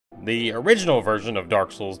the original version of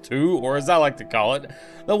Dark Souls 2, or as I like to call it,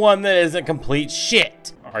 the one that isn't complete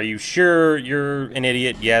shit. Are you sure you're an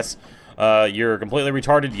idiot? Yes. You're completely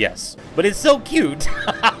retarded? Yes. But it's so cute.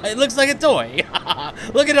 It looks like a toy.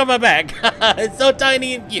 Look at it on my back. It's so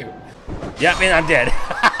tiny and cute. Yeah, man, I'm dead.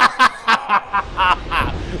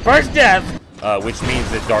 First death. Which means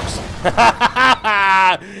that Dark Souls.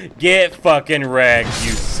 Get fucking wrecked,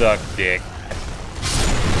 you suck dick.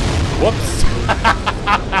 Whoops.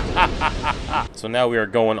 So now we are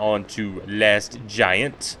going on to Last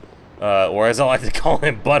Giant. Or as I like to call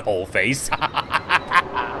him, Butthole Face.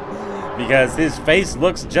 Because his face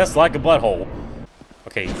looks just like a butthole.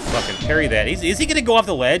 Okay, fucking parry that. Is he gonna go off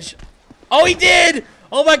the ledge? Oh, he did!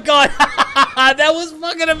 Oh my god! That was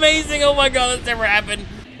fucking amazing! Oh my god, that's never happened.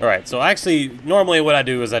 Alright, so actually, normally what I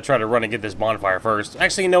do is I try to run and get this bonfire first.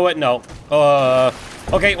 Actually, you know what? No.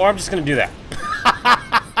 Okay, or I'm just gonna do that.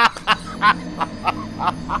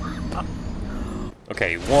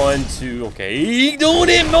 Okay, 1, 2, okay. Don't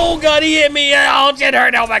hit me! Oh god, he hit me! Oh, it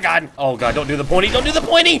hurt! Oh my god! Oh god, don't do the pointy! Don't do the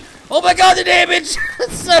pointy! Oh my god, the damage!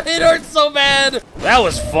 It hurts so bad! That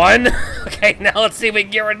was fun! Okay, now let's see if we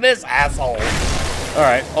can get rid of this asshole.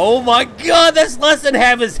 Alright. Oh my god, that's less than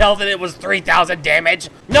half his health and it was 3,000 damage.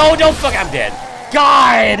 No, don't fuck, I'm dead.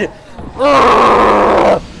 God!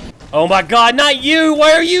 Urgh! Oh my god, not you!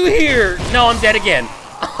 Why are you here? No, I'm dead again.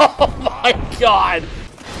 Oh my god!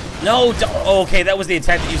 No, oh, okay, that was the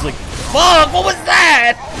attack that usually. Fuck, what was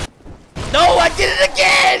that? No, I did it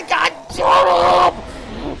again! God, shut up!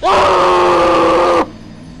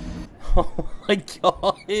 Oh my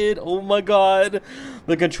god, oh my god.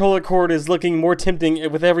 The controller cord is looking more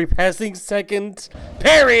tempting with every passing second.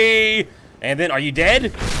 Parry! And then, are you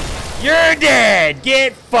dead? You're dead!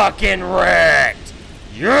 Get fucking wrecked!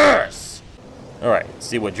 Yes! Alright,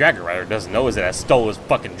 see what Dragon Rider doesn't know is that I stole his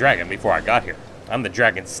fucking dragon before I got here. I'm the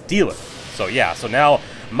dragon stealer. So yeah, so now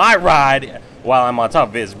my ride, while I'm on top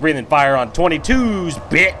of it, is breathing fire on 22s,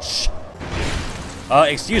 bitch!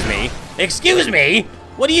 Excuse me? Excuse me?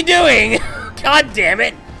 What are you doing? God damn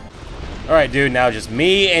it! Alright, dude, now just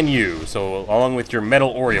me and you. So, along with your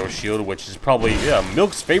metal Oreo shield, which is probably, yeah,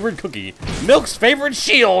 Milk's favorite cookie. Milk's favorite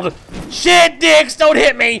shield! Shit, dicks, don't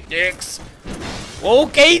hit me! Dicks!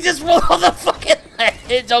 Okay, just roll on the fucking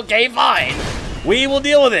ledge. Okay, fine. We will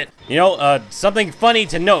deal with it. You know, something funny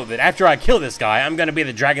to note, that after I kill this guy, I'm gonna be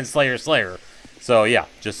the Dragon Slayer. So, yeah,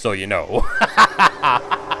 just so you know.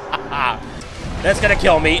 That's gonna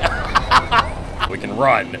kill me. We can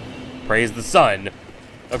run. Praise the sun.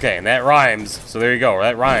 Okay, and that rhymes. So there you go.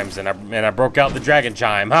 That rhymes, and I broke out the dragon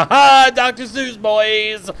chime. Haha, Dr. Seuss,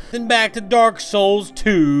 boys. Then back to Dark Souls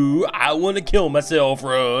 2. I want to kill myself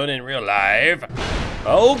run in real life.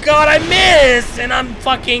 Oh god, I missed, and I'm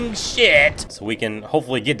fucking shit. So we can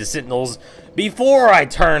hopefully get to Sentinels before I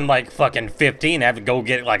turn like fucking 50 and have to go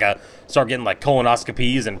get like start getting like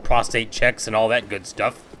colonoscopies and prostate checks and all that good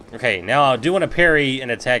stuff. Okay, now I do want to parry and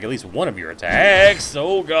attack at least one of your attacks.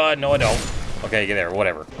 Oh god, no I don't. Okay, get there,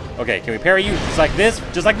 whatever. Okay, can we parry you just like this?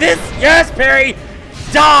 Just like this? Yes, parry!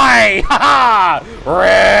 Die! Haha!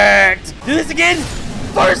 Wrecked! Do this again!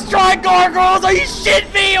 First try, gargoyles! Are you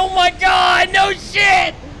shitting me? Oh my god, no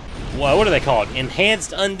shit! Well, what are they called?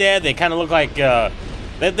 Enhanced undead? They kind of look like, I'll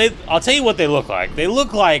tell you what they look like. They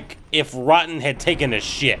look like if Rotten had taken a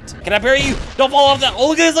shit. Can I parry you? Don't fall off that. Oh,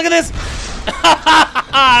 look at this, look at this!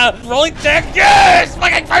 Rolling tech, yes!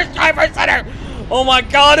 Fucking first try, first center! Oh my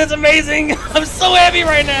god, it's amazing! I'm so happy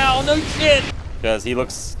right now, no shit! Because he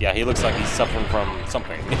looks like he's suffering from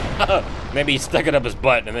something. Maybe he stuck it up his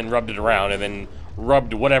butt and then rubbed it around and then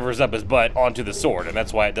rubbed whatever's up his butt onto the sword, and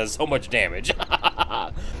that's why it does so much damage.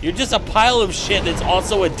 You're just a pile of shit that's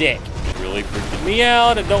also a dick. Really freaking me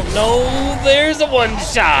out, I don't know, there's a one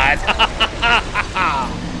shot!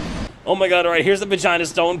 Oh my god, alright, here's the vagina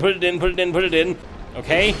stone, put it in, put it in, put it in.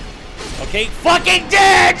 Okay, okay, fucking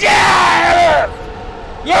dead, yeah!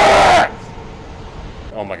 Yeah!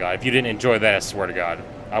 Oh my god, if you didn't enjoy that, I swear to god,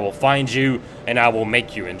 I will find you and I will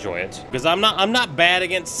make you enjoy it. Because I'm not bad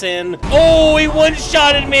against sin. Oh, he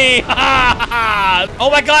one-shotted me! Oh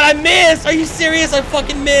my god, I missed! Are you serious? I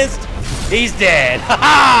fucking missed! He's dead!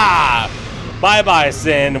 Bye-bye,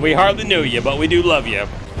 Sin. We hardly knew you, but we do love you.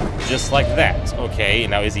 Just like that. Okay,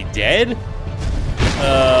 now is he dead?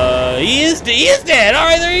 He is dead!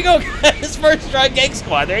 Alright, there you go, guys. First try gang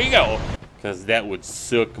squad, there you go. Because that would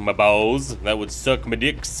suck my balls. That would suck my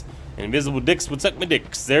dicks. Invisible dicks would suck my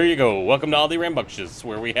dicks. There you go. Welcome to All the Rambunctious,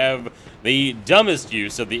 where we have the dumbest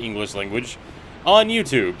use of the English language on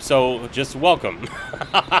YouTube. So just welcome.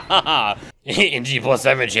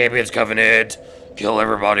 NG+7 Champions Covenant. Kill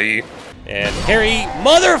everybody. And Harry,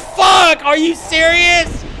 motherfuck! Are you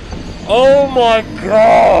serious? Oh my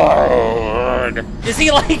god! Is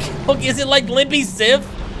he like, is it like Limpy Sif?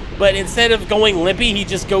 But instead of going limpy, he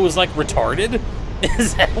just goes like retarded?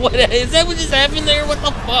 Is that what just happened there? What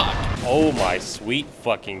the fuck? Oh my sweet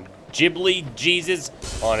fucking Ghibli Jesus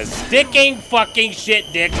on a sticking fucking shit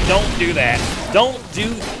dick. Don't do that. Don't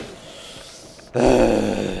do.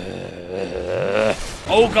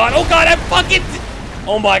 Oh god, I fucking.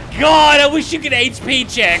 Oh my god, I wish you could HP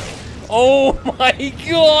check. Oh my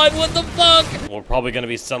god, what the fuck? We're probably gonna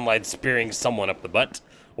be sunlight spearing someone up the butt.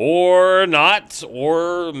 Or not,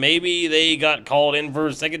 or maybe they got called in for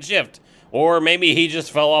a second shift. Or maybe he just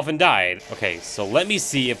fell off and died. Okay, so let me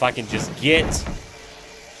see if I can just get...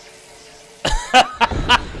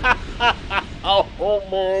 Oh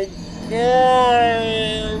my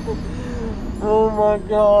god! Oh my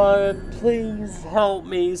god, please help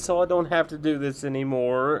me so I don't have to do this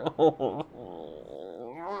anymore.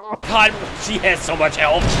 God, she has so much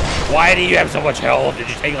health. Why do you have so much health? Did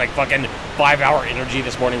you take like fucking 5-hour energy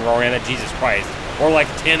this morning, Roriana? Jesus Christ. Or like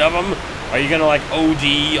 10 of them? Are you gonna like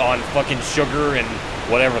OD on fucking sugar and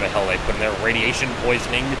whatever the hell they put in there, radiation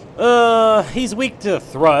poisoning? He's weak to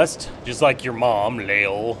thrust, just like your mom,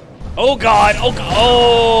 Lael. Oh god, oh god,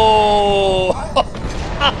 oh!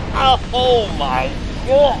 Oh my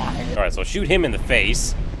god! Alright, so shoot him in the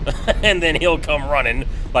face, and then he'll come running.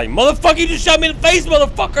 Like, motherfucker, you just shot me in the face,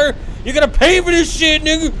 motherfucker! You're gonna pay for this shit,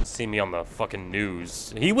 nigga! See me on the fucking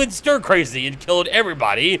news. He went stir crazy and killed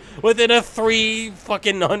everybody within a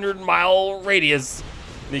 300-mile radius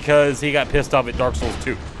because he got pissed off at Dark Souls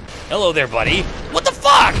 2. Hello there, buddy. What the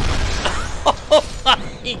fuck? Oh my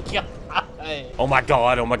god. Oh my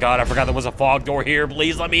god, oh my god, I forgot there was a fog door here.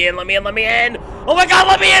 Please let me in, let me in, let me in. Oh my god,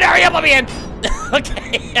 let me in, hurry up, let me in.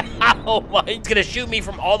 Okay, oh my, he's gonna shoot me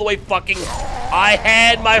from all the way fucking. I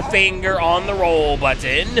had my finger on the roll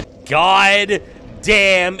button. God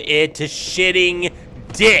damn it to shitting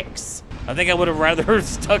dicks. I think I would have rather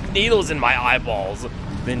stuck needles in my eyeballs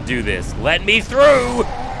than do this. Let me through.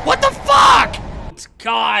 What the fuck?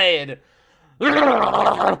 God.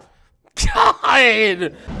 God!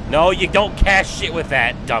 No, you don't cast shit with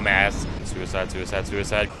that, dumbass. Suicide, suicide,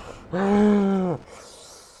 suicide.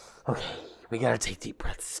 Okay, we gotta take deep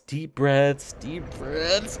breaths. Deep breaths, deep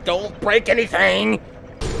breaths. Don't break anything.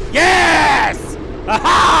 Yes!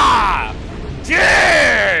 Aha!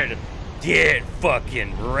 Dude! Get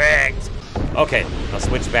fucking wrecked. Okay, I'll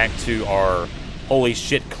switch back to our holy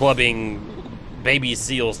shit clubbing baby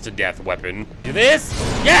seals to death weapon. Do this?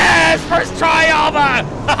 Yes! First try, Alba!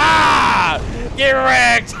 Ha-ha! Get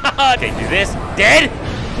wrecked! Okay, do this. Dead?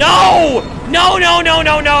 No! No, no, no,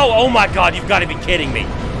 no, no! Oh my god, you've got to be kidding me.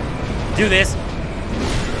 Do this.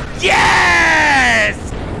 Yes!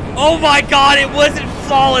 Oh my god, it wasn't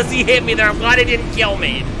flawless. He hit me there. I'm glad it didn't kill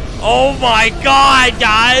me. Oh my god,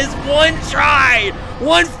 guys! One try!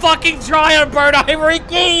 One fucking try on Burnt Ivory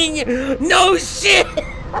King! No shit!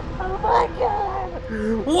 Oh my god!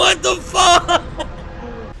 What the fuck?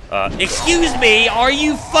 Excuse me, are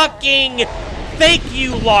you fucking... Thank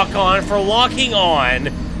you, Lock On, for locking on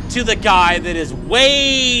to the guy that is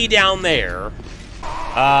way down there.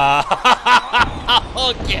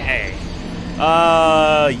 Okay.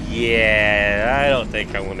 Yeah, I don't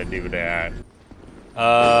think I want to do that.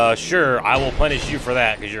 Sure, I will punish you for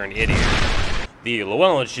that, because you're an idiot. The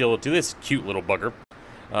Llewellyn shield to this cute little bugger.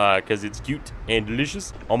 Because it's cute and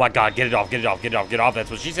delicious. Oh my god, get it off, get it off, get it off, get it off. That's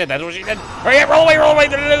what she said, that's what she said. Hurry up, roll away, roll away.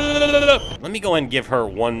 Let me go ahead and give her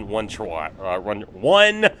one try.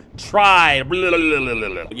 One try.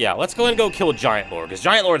 Yeah, let's go ahead and go kill Giant Lord, because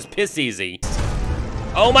Giant Lord's piss easy.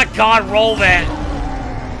 Oh my god, roll that.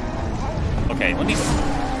 Okay, let me...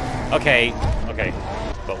 Okay, okay.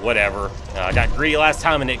 But whatever. I got greedy last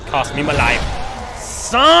time and it cost me my life.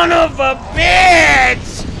 Son of a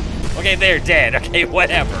bitch! Okay, they're dead. Okay,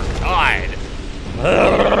 whatever. God.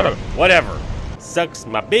 Ugh, whatever. Sucks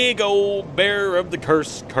my big old bear of the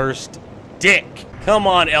cursed dick. Come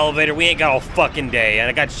on, elevator. We ain't got all fucking day, and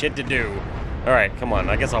I got shit to do. All right, come on.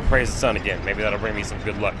 I guess I'll praise the sun again. Maybe that'll bring me some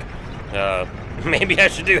good luck. Maybe I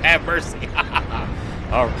should do have mercy.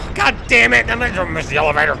 Oh, god damn it! I'm gonna miss the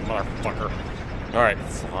elevator, motherfucker. All right,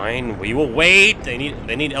 fine. We will wait. They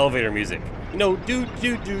need elevator music. You know, do.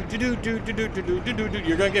 You're gonna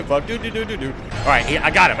get fucked. Do. All right,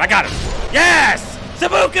 I got him. Yes!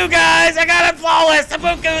 Sabuku, guys! I got him flawless!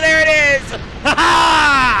 Sabuku, there it is! Ha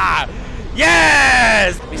ha!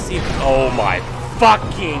 Yes! Let me see if, oh my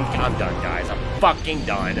fucking, I'm done, guys. I'm fucking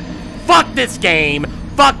done. Fuck this game.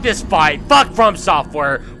 Fuck this fight. Fuck From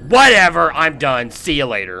Software. Whatever, I'm done. See you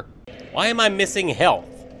later. Why am I missing health?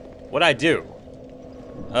 What'd I do?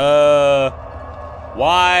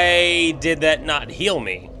 Why did that not heal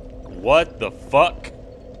me? What the fuck?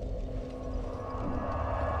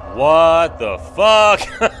 What the fuck?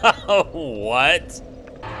 What?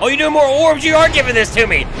 Oh, you're doing more orbs? You are giving this to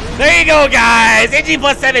me. There you go, guys.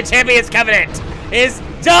 NG+7 Champions Covenant is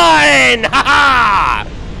done. Ha ha!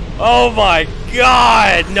 Oh my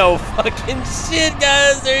god. No fucking shit,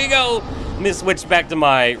 guys. There you go. Let me switch back to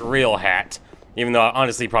my real hat. Even though I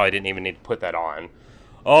honestly probably didn't even need to put that on.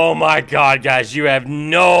 Oh my god, guys. You have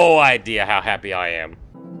no idea how happy I am.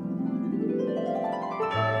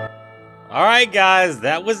 Alright guys,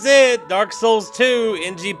 that was it. Dark Souls 2,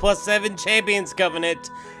 NG+7 Champions Covenant,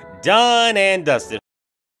 done and dusted.